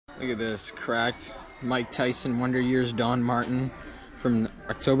Look at this, cracked Mike Tyson Wonder Years Don Martin from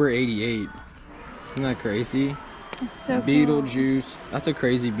October '88. Isn't that crazy? It's so Beetlejuice. Cool. That's a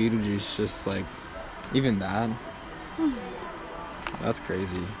crazy Beetlejuice, just like, even that. That's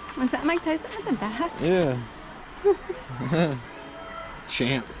crazy. Was that Mike Tyson at the back? Yeah.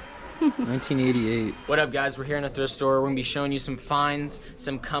 Champ. 1988. What up, guys? We're here in a thrift store. We're gonna be showing you some finds,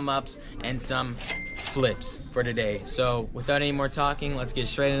 some come-ups, and some flips for today. So without any more talking, let's get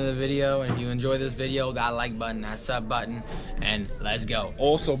straight into the video. And if you enjoy this video, that like button, that sub button, and let's go.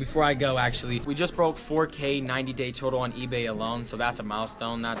 Also, before I go, actually, we just broke 4K 90-day total on eBay alone, so that's a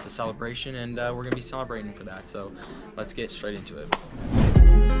milestone, that's a celebration, and we're gonna be celebrating for that. So let's get straight into it.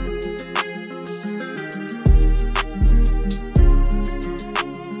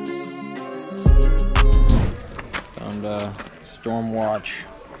 Found Stormwatch,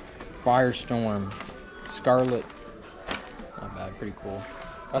 Firestorm, Scarlet. Not bad, pretty cool.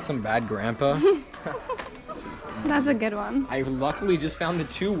 Got some Bad Grandpa. That's a good one. I luckily just found the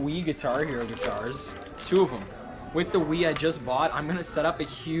 2 Wii Guitar Hero guitars. 2 of them. With the Wii I just bought, I'm gonna set up a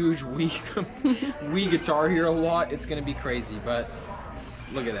huge Wii Guitar Hero lot. It's gonna be crazy, but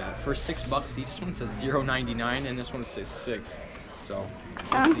look at that. For $6 each, this one says $0.99 and this one says $6. So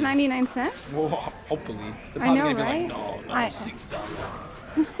that one's 99 cents? Well, hopefully. I know, right? Like, no,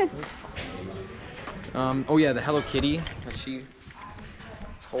 $6. Oh yeah, the Hello Kitty that she's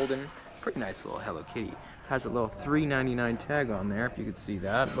holding. Pretty nice little Hello Kitty. Has a little $3.99 tag on there, if you could see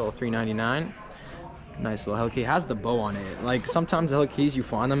that. A little $3.99. Nice little Hello Kitty. Has the bow on it. Like sometimes the Hello Kitties you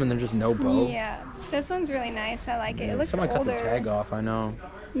find them and there's just no bow. Yeah, this one's really nice. I like it. It looks Someone older. cut the tag off. I know.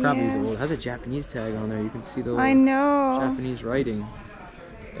 Probably is old. It has a Japanese tag on there. You can see the I know. Japanese writing.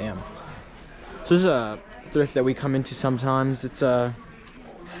 Damn. So this is a thrift that we come into sometimes. It's I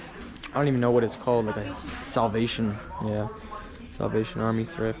don't even know what it's called. Like a Salvation. Yeah. Salvation Army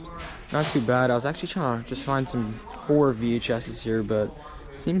thrift. Not too bad. I was actually trying to just find some horror VHSs here, but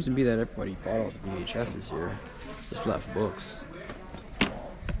it seems to be that everybody bought all the VHSs here. Just left books.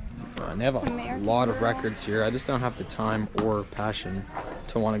 And they have a lot of records here. I just don't have the time or passion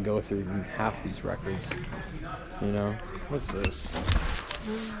to want to go through half these records. You know? What's this?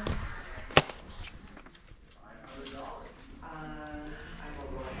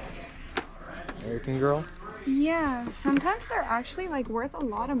 American Girl? Yeah, sometimes they're actually like worth a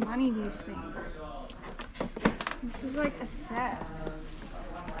lot of money, these things. This is like a set.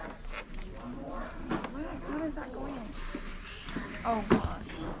 What is that going on? Oh gosh.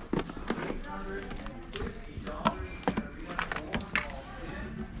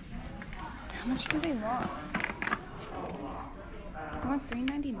 How much do they want? I want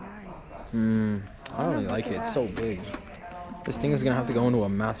 $3.99. I don't really like it. It's so big. This thing is gonna have to go into a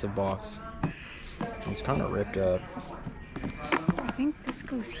massive box. It's kind of ripped up. I think this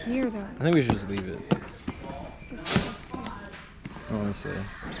goes here though. I think we should just leave it. Oh, let me see.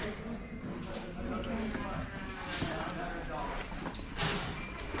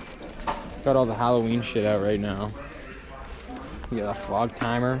 Got all the Halloween shit out right now. We got a fog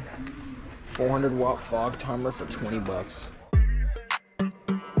timer. 400-watt fog timer for $20.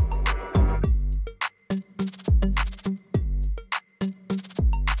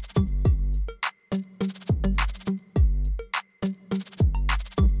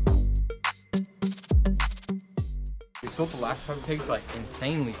 We sold the last Peppa Pigs like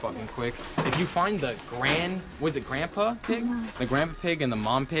insanely fucking quick. If you find the Grandpa Pig? The Grandpa Pig and the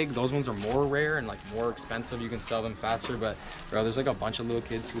Mom Pig, those ones are more rare and like more expensive. You can sell them faster, but bro, there's like a bunch of little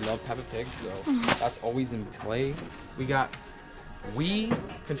kids who love Peppa Pig, so that's always in play. We got Wii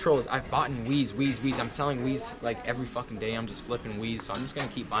controllers. I've bought in Wii's. I'm selling Wii's like every fucking day. I'm just flipping Wii's, so I'm just gonna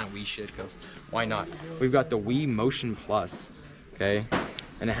keep buying Wii shit because why not? We've got the Wii Motion Plus, okay?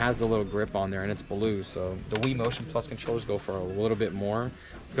 And it has the little grip on there and it's blue, so the Wii Motion Plus controllers go for a little bit more.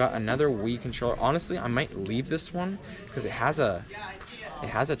 We've got another Wii controller. Honestly, I might leave this one because it has a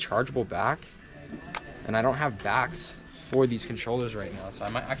chargeable back and I don't have backs for these controllers right now, so I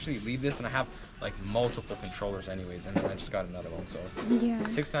might actually leave this, and I have like multiple controllers anyways, and then I just got another one, so yeah.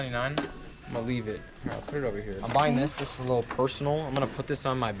 $6.99. I'm gonna leave it. Here, I'll put it over here. I'm buying this. This is a little personal. I'm gonna put this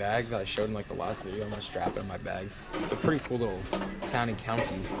on my bag that I showed in like the last video. I'm gonna strap it on my bag. It's a pretty cool little town and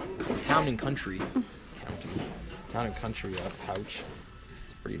country pouch.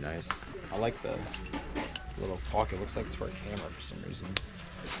 It's pretty nice. I like the little pocket. Looks like it's for a camera for some reason.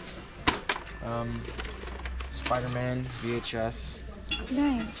 Spider-Man VHS.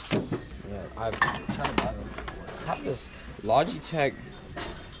 Nice. Yeah, I've tried to buy them. I have this Logitech.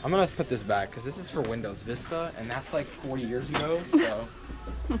 I'm gonna put this back because this is for Windows Vista, and that's like 40 years ago, so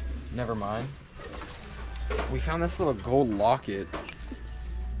never mind. We found this little gold locket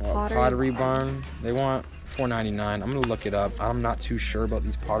Pottery Barn. They want $4.99. I'm gonna look it up. I'm not too sure about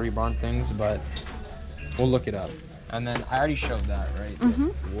these Pottery Barn things, but we'll look it up. And then I already showed that, right?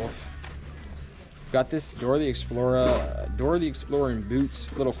 The wolf. Got this Dora the Explorer in boots,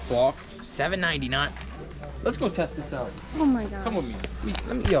 little clock, $7.99. Let's go test this out. Oh my god. Come with me.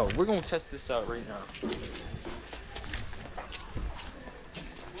 Yo, we're gonna test this out right now.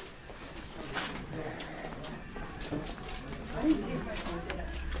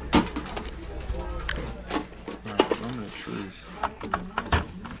 Alright, I'm gonna choose.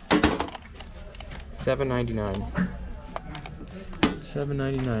 $7.99.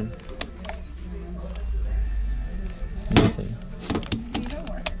 $7.99. Nothing.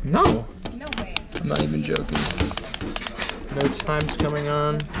 No. No way. I'm not even joking. No time's coming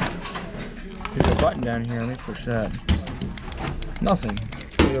on. There's a button down here. Let me push that. Nothing.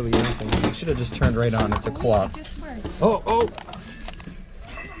 Literally nothing. You should have just turned right on. It's a clock. Oh.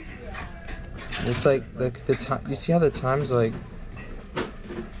 It's like the time. You see how the time's like.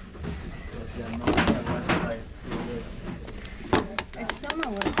 It's still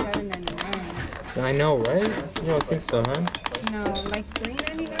not worth $7.99. I know, right? You don't think so, huh? No, like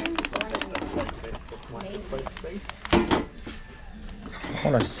 $3.99. I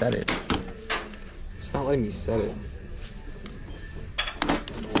want to set it. It's not letting me set it.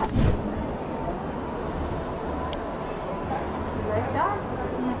 Like that?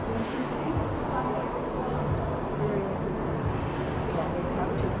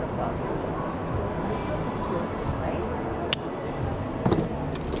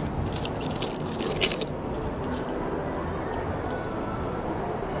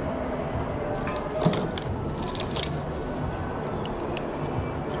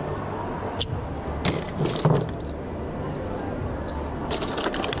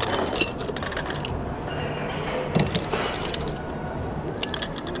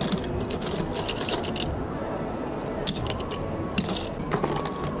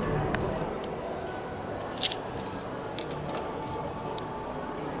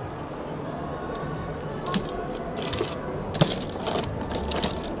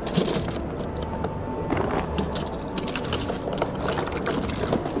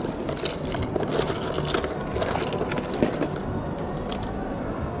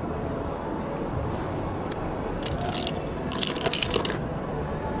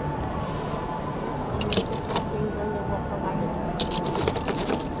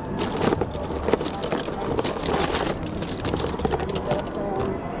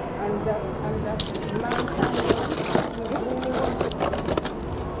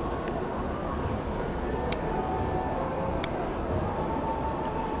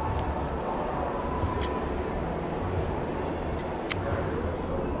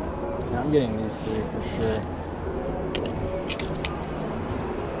 I'm getting these three for sure.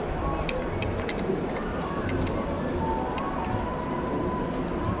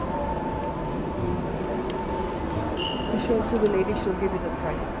 You show it to the lady, she'll give you the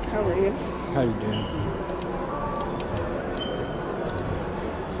price. How are you? How you doing?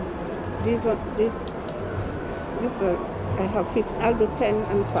 This I have 50. I'll do 10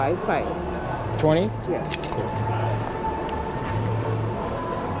 and 5. 20? Yes.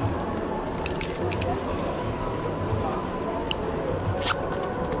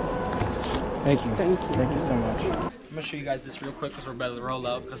 Thank you. Thank you. Thank you so much. I'm gonna show you guys this real quick because we're about to roll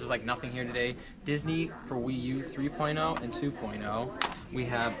out because there's like nothing here today. Disney for Wii U 3.0 and 2.0. We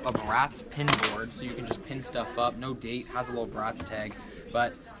have a Bratz pin board so you can just pin stuff up. No date, has a little Bratz tag.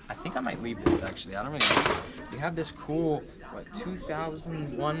 But I think I might leave this actually. I don't really know. We have this cool, what,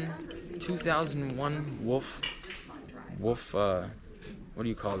 2001 Wolf, what do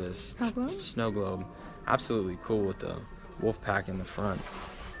you call this? Snow globe? Snow globe. Absolutely cool with the wolf pack in the front.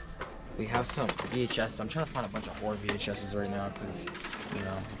 We have some VHS. I'm trying to find a bunch of horror VHSs right now because, you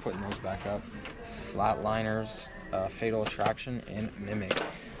know, I'm putting those back up. Flatliners, Fatal Attraction, and Mimic. I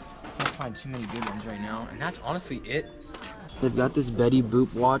can't find too many good ones right now, and that's honestly it. They've got this Betty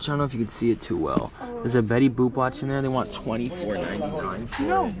Boop watch. I don't know if you can see it too well. There's a Betty Boop watch in there. They want $24.99 for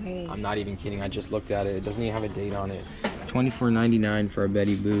No it. way. I'm not even kidding. I just looked at it. It doesn't even have a date on it. $24.99 for a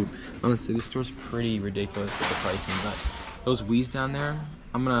Betty Boop. Honestly, this store's pretty ridiculous with the pricing, but those Wii's down there,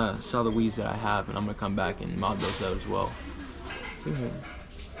 I'm gonna sell the Wii's that I have, and I'm gonna come back and mod those out as well.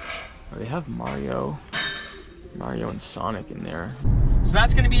 They have Mario and Sonic in there. So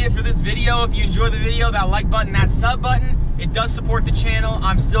that's gonna be it for this video. If you enjoyed the video, that like button, that sub button, it does support the channel.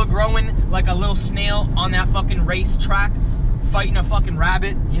 I'm still growing like a little snail on that fucking race track, fighting a fucking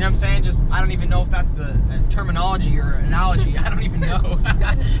rabbit. You know what I'm saying? Just, I don't even know if that's the terminology or analogy. I don't even know.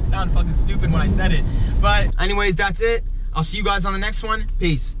 Sound fucking stupid when I said it. But anyways, that's it. I'll see you guys on the next one.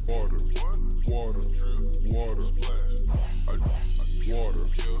 Peace. Water, water, drip, water, splash. Water,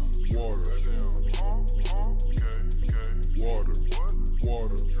 water, okay, water,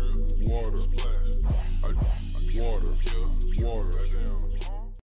 water, drip, water, splash. Water, water.